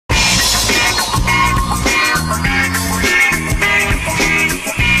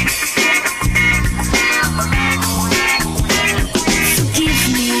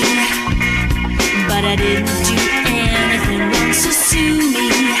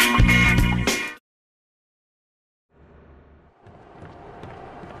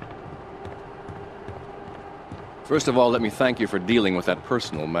First of all, let me thank you for dealing with that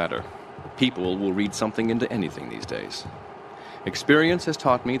personal matter. People will read something into anything these days. Experience has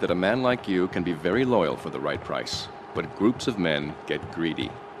taught me that a man like you can be very loyal for the right price, but groups of men get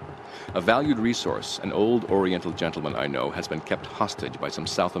greedy. A valued resource, an old Oriental gentleman I know, has been kept hostage by some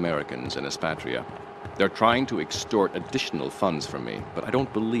South Americans in Espatria. They're trying to extort additional funds from me, but I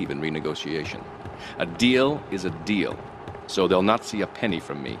don't believe in renegotiation. A deal is a deal, so they'll not see a penny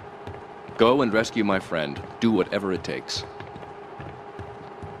from me. Go and rescue my friend. Do whatever it takes.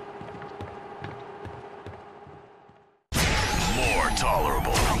 More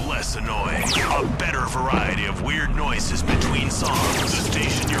tolerable, less annoying. A better variety of weird noises between songs. The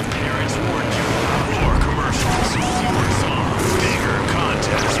station your parents warned you about. More commercials, fewer songs, bigger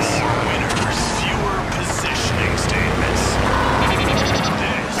contests, more winners, fewer positioning statements.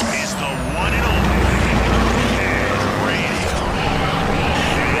 This is the one and only Head Radio.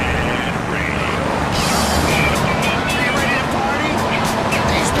 Head Radio. Are you ready to party?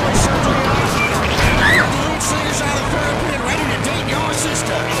 These boys certainly are. The lead singer's out of therapy and ready to date your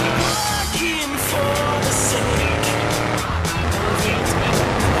sister. Working for the sake.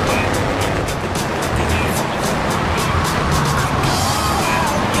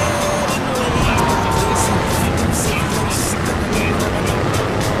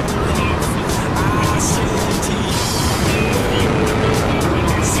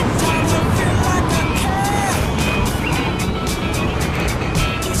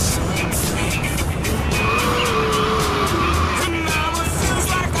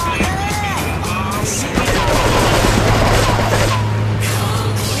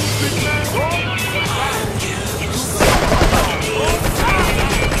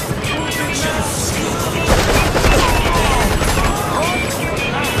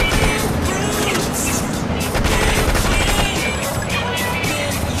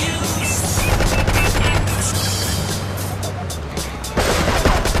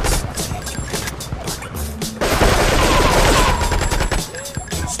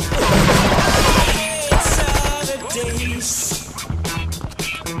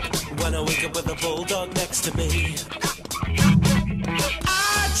 When I wake up with a bulldog next to me,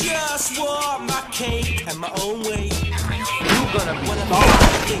 I just want my cake and my own way. You gonna be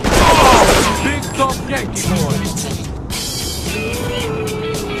soft. Oh, big tough Yankee boy.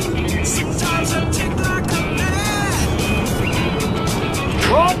 Sometimes I take like a man.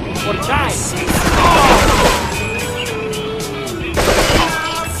 What? What time?